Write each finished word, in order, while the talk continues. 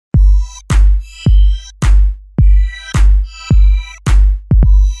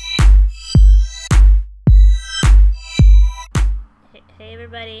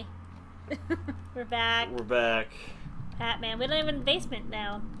everybody. We're back. We're back. Batman. We don't even have a basement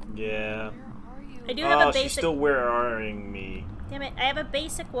now. Yeah. Where are you? I do have a basic... she's still wearing me. Damn it, I have a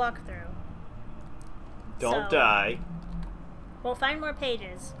basic walkthrough. Don't die. Well, find more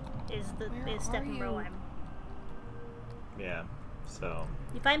pages is step number you? 1. Yeah, so...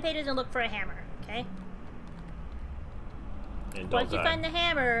 You find pages and look for a hammer, okay? And don't Once die. you find the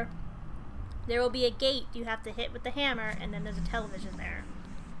hammer, there will be a gate you have to hit with the hammer, and then there's a television there.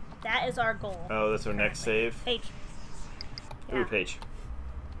 That is our goal. Oh, that's our next save? Page. Ooh, Yeah. page.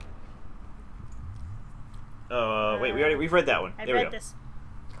 Oh, wait, we've read that one. I There we read go. this.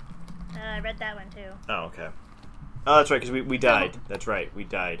 I read that one too. Oh, okay. Oh, that's right, because we died. That's right, we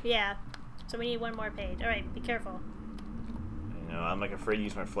died. Yeah. So we need one more page. Alright, be careful. You know, I'm like afraid to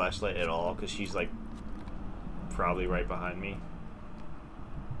use my flashlight at all, because she's like probably right behind me.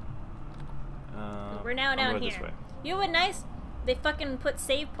 We're now I'm down going here. this way. You know what nice? They fucking put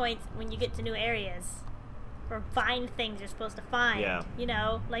save points when you get to new areas. Or find things you're supposed to find. Yeah. You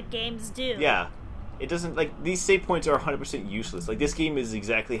know, like games do. Yeah. It doesn't, like, these save points are 100% useless. Like, this game is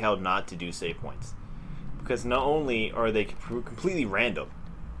exactly how not to do save points. Because not only are they completely random,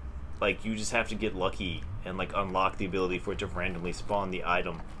 like, you just have to get lucky and, like, unlock the ability for it to randomly spawn the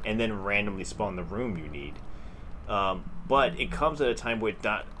item and then randomly spawn the room you need. But it comes at a time where it's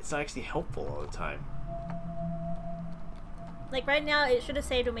not actually helpful all the time. Like right now, it should have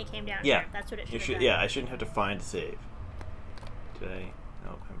saved when we came down Yeah. here. That's what it should have done. Yeah, I shouldn't have to find a save. Did I? No,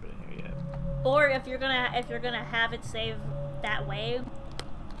 I haven't been here yet. Or if you're gonna have it save that way.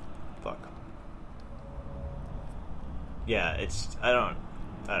 Fuck. Yeah, it's I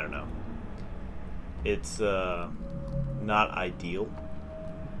don't know. It's not ideal.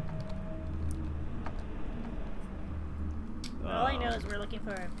 All I know is we're looking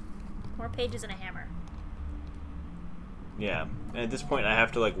for more pages and a hammer. Yeah, and at this point I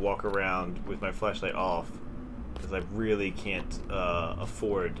have to like walk around with my flashlight off because I really can't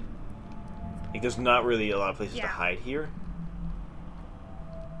afford. Like, there's not really a lot of places to hide here.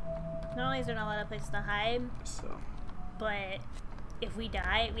 Not only is there not a lot of places to hide, So. but if we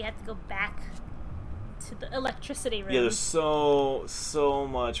die, we have to go back to the electricity room. Yeah, there's so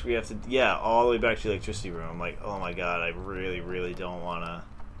much we have to. Yeah, all the way back to the electricity room. I'm like, oh my god, I really don't want to.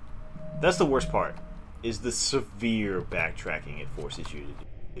 That's the worst part. Is the severe backtracking it forces you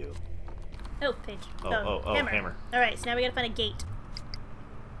to do. Oh, page. Oh, hammer. Alright, so now we gotta find a gate.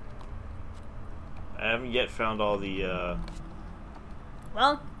 I haven't yet found all the,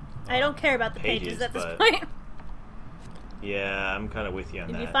 Well, I don't care about the pages at this but- point. Yeah, I'm kind of with you on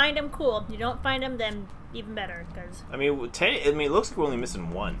If that. you find them, cool. If you don't find them, then even better, because... I mean, it looks like we're only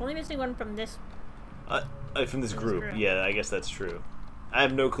missing one. Only missing one from this... From this group. Yeah, I guess that's true. I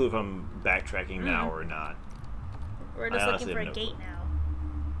have no clue if I'm backtracking now or not. We're just looking for a gate now.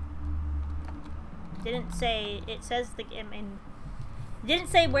 Didn't say... It says the... I mean... Didn't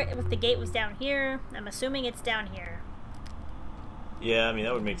say where if the gate was down here. I'm assuming it's down here. Yeah, I mean,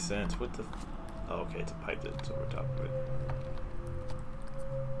 that would make sense. What the... Oh, okay, it's a pipe that's over top of it.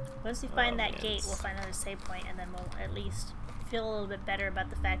 Once we find that gate, we'll find another save point, and then we'll at least feel a little bit better about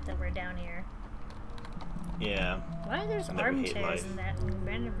the fact that we're down here. Yeah. Why are there armchairs in that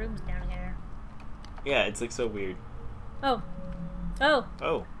random rooms down here? Yeah, it's like so weird. Oh. Oh.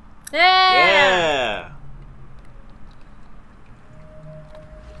 Oh. Yeah! Yeah!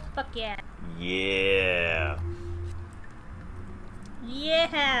 Fuck yeah. Yeah.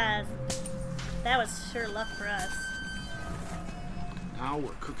 Yes! That was sure luck for us. Now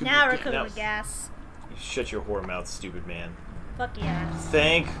we're cooking. Now we're with cooking Now- with gas. You shut your whore mouth, stupid man. Fuck yeah.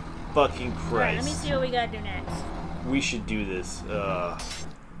 Thank fucking Christ. Alright, let me see what we gotta do next. We should do this.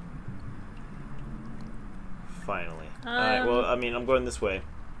 Finally. Alright, well, I mean, I'm going this way.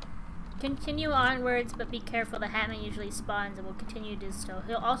 Continue onwards, but be careful. The Hatman usually spawns and will continue to do so.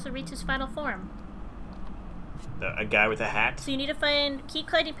 He'll also reach his final form. A guy with a hat? So you need to keep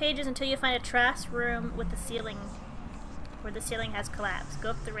collecting pages until you find a trash room with the ceiling, where the ceiling has collapsed. Go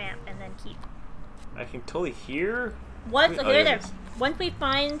up the ramp and then keep. I can totally hear? Once, Oh, okay, there there. it is. Once we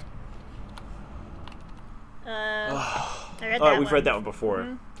find, I read that Alright, we've one. read that one before.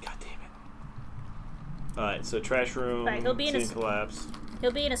 Mhm. God damn it. Alright, so trash room, Right, he'll be in ceiling his- collapse.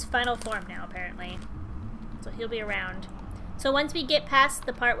 He'll be in his final form now, apparently. So he'll be around. So once we get past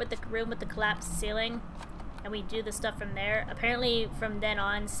the part with the room with the collapsed ceiling, and we do the stuff from there, apparently from then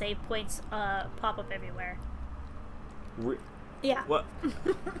on, save points pop up everywhere. Yeah. What?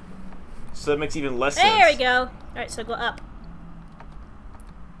 So that makes even less sense. There we go. Alright, so go up.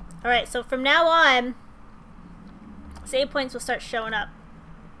 Alright, so from now on, save points will start showing up.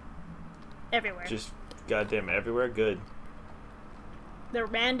 Everywhere. Just goddamn everywhere? Good. They're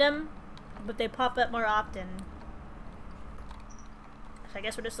random, but they pop up more often. So I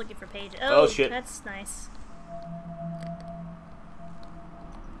guess we're just looking for pages. Oh, shit. That's nice.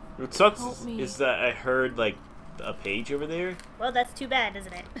 What sucks Help me. is that I heard, like, a page over there. Well, that's too bad,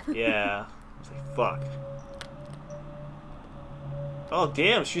 isn't it? Yeah. I was like, fuck. Oh,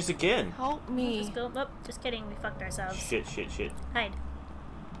 damn, she's again. Help me. Just go. Oh, just kidding. We fucked ourselves. Shit. Hide.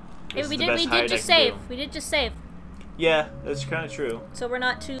 This Hey, is we the did. best We hide did I just can save. do. We did just save. Yeah, that's kind of true. So we're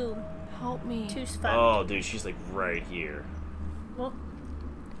not too Help me. fucked. Oh, dude, she's like right here. Well,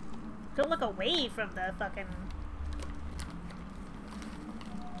 don't look away from the fucking.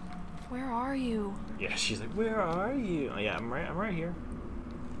 Where are you? Yeah, she's like, where are you? Oh, yeah, I'm right here.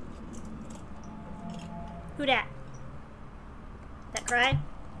 Who dat? That cry?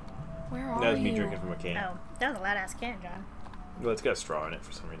 Where are That was you? me drinking from a can. Oh, that was a loud ass can, John. Well, it's got a straw in it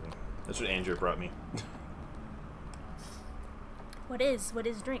for some reason. That's what Andrew brought me. What is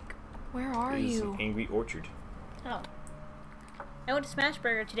drink? Where are It is you? an Angry Orchard. Oh. I went to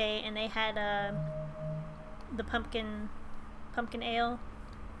Smashburger today and they had the pumpkin ale.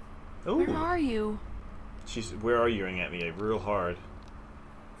 Oh, Where are you? where are you? At me like, real hard.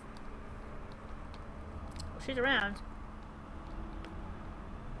 She's around.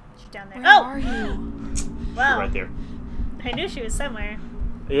 She's down there. Where Oh! are you? Wow. Right there. I knew she was somewhere.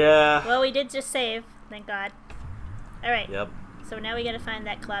 Yeah. Well, we did just save. Thank God. Alright. Yep. So now we gotta find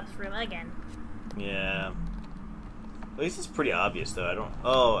that collapsed room again. Yeah. At least it's pretty obvious, though. I don't.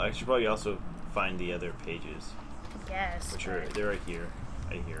 Oh, I should probably also find the other pages, Yes. which are they're right here.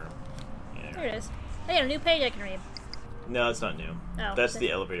 Right here. Yeah. There it is. I got a new page I can read. No, it's not new. Oh. That's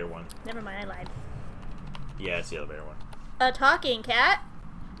the elevator one. Never mind, I lied. Yeah, it's the elevator one. A talking cat?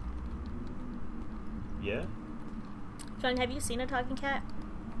 Yeah. John, have you seen a talking cat?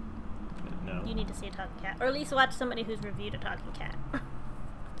 No. You need to see a talking cat. Or at least watch somebody who's reviewed a talking cat.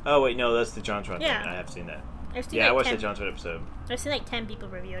 Oh wait, no, that's the JonTron Yeah. thing. I have seen that. I've seen Yeah, I like watched 10, that JonTron episode. I've seen like 10 people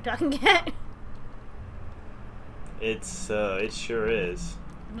review a talking cat. It sure is.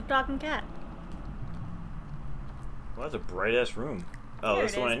 A talking cat. Well, that's a bright ass room. Oh, There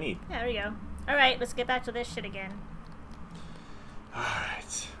that's it the one is. I need. Yeah, there you go. Alright, let's get back to this shit again.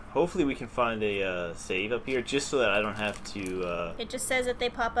 Alright. Hopefully we can find a save up here, just so that I don't have to. It just says that they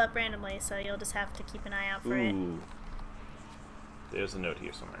pop up randomly, so you'll just have to keep an eye out for it. Ooh. There's a note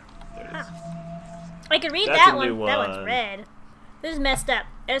here somewhere. There it is. I can read That's that a one. new That one's one. red. This is messed up.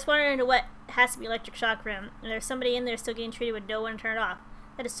 I just wandered into what has to be electric shock room, and there's somebody in there still getting treated with no one to turn it off.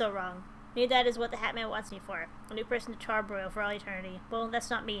 That is so wrong. Maybe that is what the Hat Man wants me for. A new person to charbroil for all eternity. Well, that's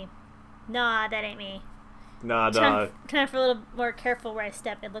not me. Nah, that ain't me. Nah, Trying for a little more careful where I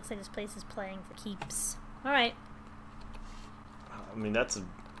step. It looks like this place is playing for keeps. Alright. I mean, that's a.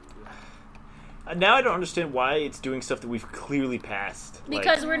 Now I don't understand why it's doing stuff that we've clearly passed.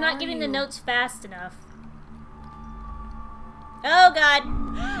 Because Like, we're not Where getting are the you? notes fast enough. Oh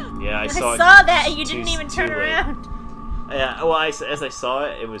god! yeah, I I saw, saw that and you too- didn't even too turn late. around. Yeah, well, as I saw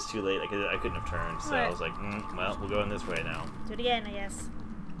it, it was too late. Like, I couldn't have turned, so I Right. was like, well, we'll go in this way now. Do it again, I guess.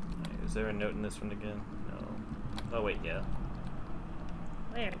 Is there a note in this one again? No. Oh wait, yeah,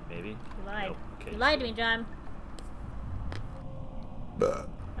 Where? maybe. You lied. Nope. Okay. You lied to me, John.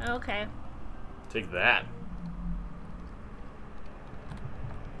 Okay. Take that.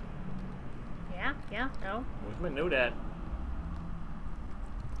 Yeah, no. Where's my note at?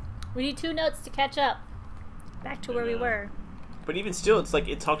 We need 2 notes to catch up. Back to where we know. were. But even still, it's like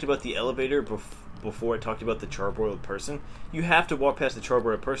it talked about the elevator before it talked about the charbroiled person. You have to walk past the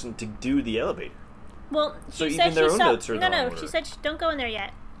charbroiled person to do the elevator. Well, So she even said their she own saw. notes are in the no, wrong she order. said don't go in there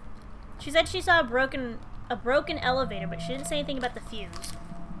yet. She said she saw a broken elevator, but she didn't say anything about the fuse.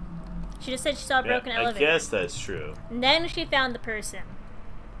 She just said she saw a broken I elevator. guess that's true. And then she found the person.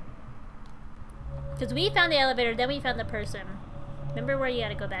 Because we found the elevator, then we found the person. Remember where you had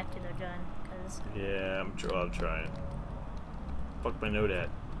to go back to, though, John? Because Yeah, I'm trying. Fuck my note at.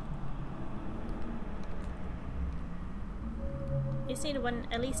 you just need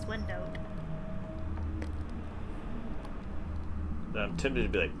at least one note. I'm tempted to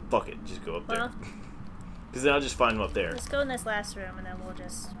be like, fuck it, just go up there. Well, Because then I'll just find them up there. let's go in this last room, and then we'll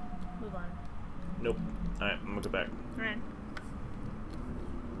just move on. Nope. Alright, I'm gonna go back. Alright.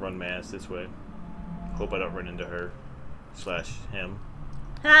 Run my ass this way. Hope I don't run into her. / him.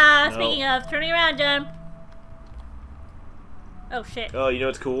 Ah, No. speaking of, turning around, John. Oh, shit. Oh, you know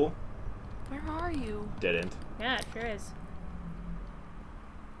what's cool? Where are you? Dead end. Yeah, it sure is.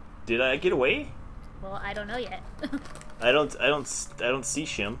 Did I get away? Well, I don't know yet. I don't see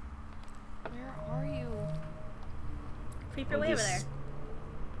Shim. Where are you? Creep your Oh, way over this-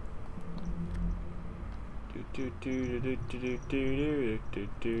 there.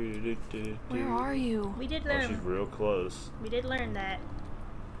 Where are you? We did Oh, she's learn. real close. We did learn that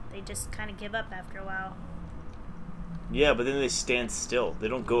they just kind of give up after a while. Yeah, but then they stand still. They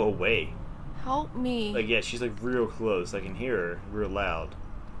don't go away. Help me. Like, yeah, she's like real close. I can hear her real loud.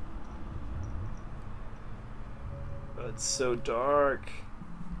 But it's so dark.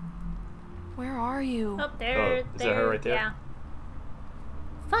 Where are you? Oh, there. Oh, is that her right there? Yeah.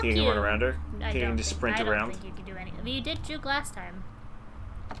 Fuck Think you you. can run around her? I Think you don't can just think- sprint I around? don't think you can do anything. You did juke last time.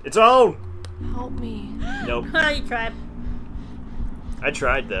 It's on! Help me. Nope. Oh, you tried. I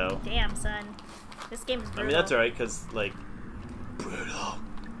tried though. Damn, son. This game is brutal. I mean, that's alright, because, like, brutal.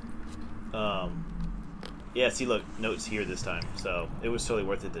 Yeah, see, look, notes here this time, so it was totally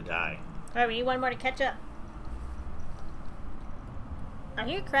worth it to die. Alright, we need one more to catch up. I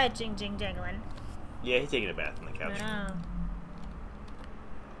hear cry jing jangling. Yeah, he's taking a bath on the couch. Oh.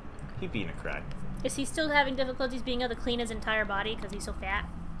 He's being a crack. Is he still having difficulties being able to clean his entire body because he's so fat?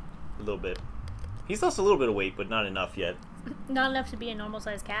 A little bit. He's lost a little bit of weight, but not enough yet. Not enough to be a normal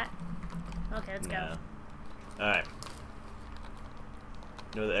sized cat? Okay, let's go. Alright.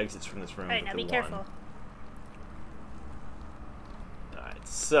 No, the exits from this room. Alright, now be careful. Alright,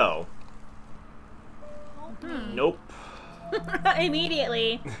 so. Nope.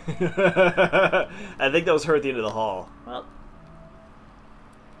 Immediately. I think that was her at the end of the hall. Well.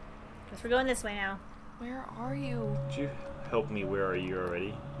 Guess we're going this way now. Where are you? Could you help me? Where are you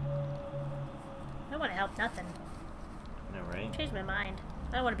already? I don't want to help nothing. No, right? Changed my mind.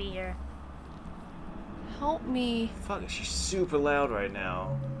 I don't want to be here. Help me. Fuck, she's super loud right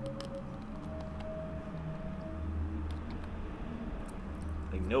now.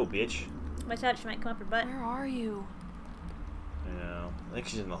 Like, no, bitch. Watch out, she might come up your butt. Where are you? I know. I think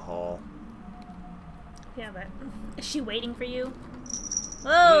she's in the hall. Yeah, but is she waiting for you? Whoa,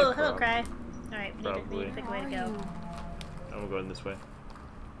 Yeah, hello, prob- Cry. Alright, we need probably. to pick a way Where to are go. you? I'm going this way.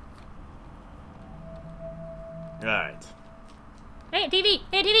 Alright. Hey, TV!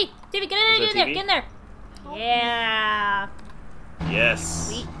 Hey, TV! TV, get in there, Is get in that there, TV? get in there! Yeah! Yes!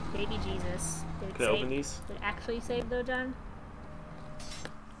 Sweet baby Jesus. Did it Can I save? open these? Did it actually save though, John?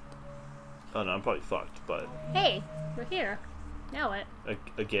 Oh no, I'm probably fucked, but Hey, we're here. Now what?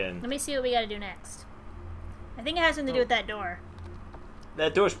 again, Let me see what we gotta do next. I think it has something to do with that door.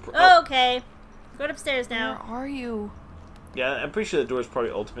 that door's. Okay. Go upstairs Where now. are you? Yeah, I'm pretty sure the door's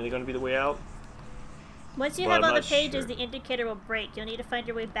probably ultimately going to be the way out. Once you But have I'm all the not pages, sure. the indicator will break. You'll need to find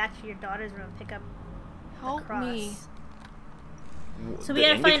your way back to your daughter's room and pick up the Help cross. me. So we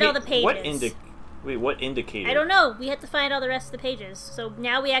gotta find all the pages. Wait, what indicator? I don't know. We have to find all the rest of the pages. So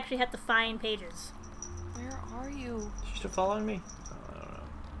now we actually have to find pages. Where are you? She's still following me? Oh, I don't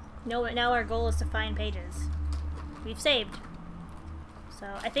know. No, now our goal is to find pages. We've saved. So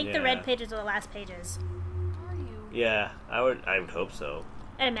I think the Yeah. red pages are the last pages. Where are you? Yeah, I would hope so.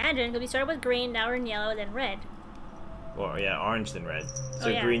 I'd imagine, because we started with green, now we're in yellow, then red. Well, yeah, orange then red. So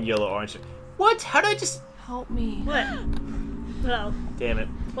yeah. green, yellow, orange. What? How did I just? Help me. What? Well, Damn it!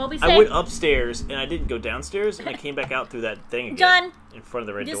 well, we I saved. went upstairs and I didn't go downstairs, and I came back out through that thing again. John! In front of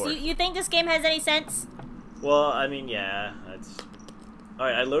the red Just, door. you think this game has any sense? Well, I mean, yeah, that's. All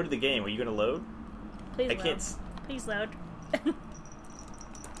right, I loaded the game. Are you gonna load? Please I load. can't. Please load.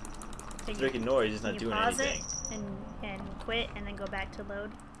 It's making noise. It's not you doing pause anything. it and quit and then go back to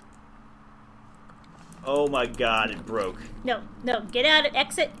load. Oh my god, it broke. No, get out of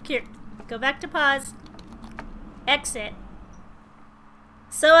exit. Here, go back to pause. Exit.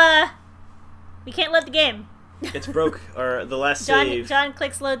 So we can't load the game. It's broke. Or the last John save. John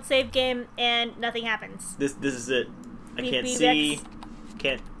clicks load save game and nothing happens. This is it. I Beep, can't beep, see. X.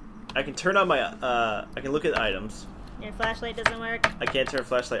 Can't. I can turn on my. I can look at items. Your flashlight doesn't work. I can't turn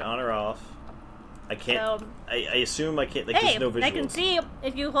flashlight on or off. I can't. So- I assume I can't. Like, Hey, there's no visuals. I can see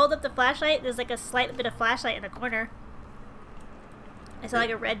if you hold up the flashlight. There's like a slight bit of flashlight in the corner. I saw like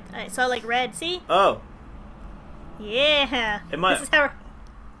a red. I saw like red. See? Oh, Yeah. Am I- This is how.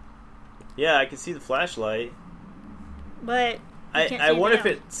 yeah, I can see the flashlight. But you can't I see wonder if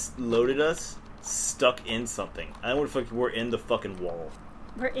down. it's loaded us stuck in something. I wonder if we're in the fucking wall.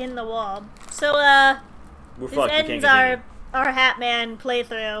 We're in the wall. So We're this fucked. We can't ends continue. our Hatman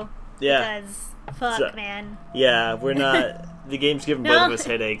playthrough. Yeah. Because fuck, So- man. Yeah, we're not. The game's giving No. both of us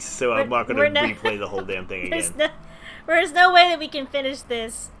headaches, so I'm not going We're to not- replay the whole damn thing There's again. there's no way that we can finish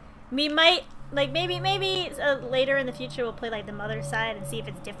this. We might like maybe later in the future we'll play like the mother side and see if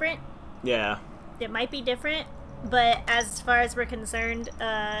it's different. Yeah. It might be different, but as far as we're concerned,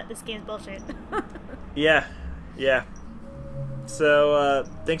 this game's bullshit. Yeah. Yeah. So,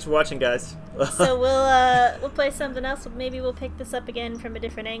 thanks for watching, guys. So we'll play something else. Maybe we'll pick this up again from a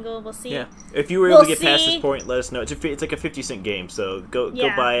different angle. We'll see. Yeah. If you were able We'll to get past see. this point, let us know. It's like a 50-cent game, so go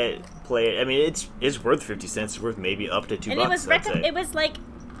Yeah. buy it, play it. I mean, it's worth 50 cents. It's worth maybe up to $2. And it was I'd say. it was like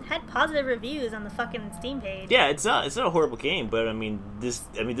had positive reviews on the fucking Steam page. Yeah, it's not a horrible game, but I mean this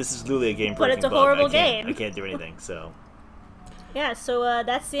is literally a game. But it's a bug. horrible I game. can't do anything. So Yeah. So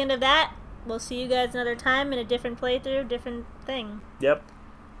that's the end of that. We'll see you guys another time in a different playthrough, different thing. yep.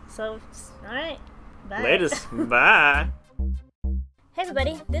 So all right. Bye. Latest. Bye. Hey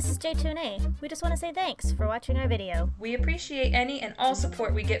everybody, this is J2A. We just want to say thanks for watching our video. We appreciate any and all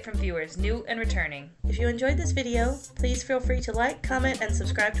support we get from viewers, new and returning. If you enjoyed this video, please feel free to like, comment, and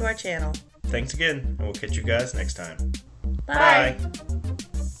subscribe to our channel. Thanks again, and we'll catch you guys next time. Bye. Bye.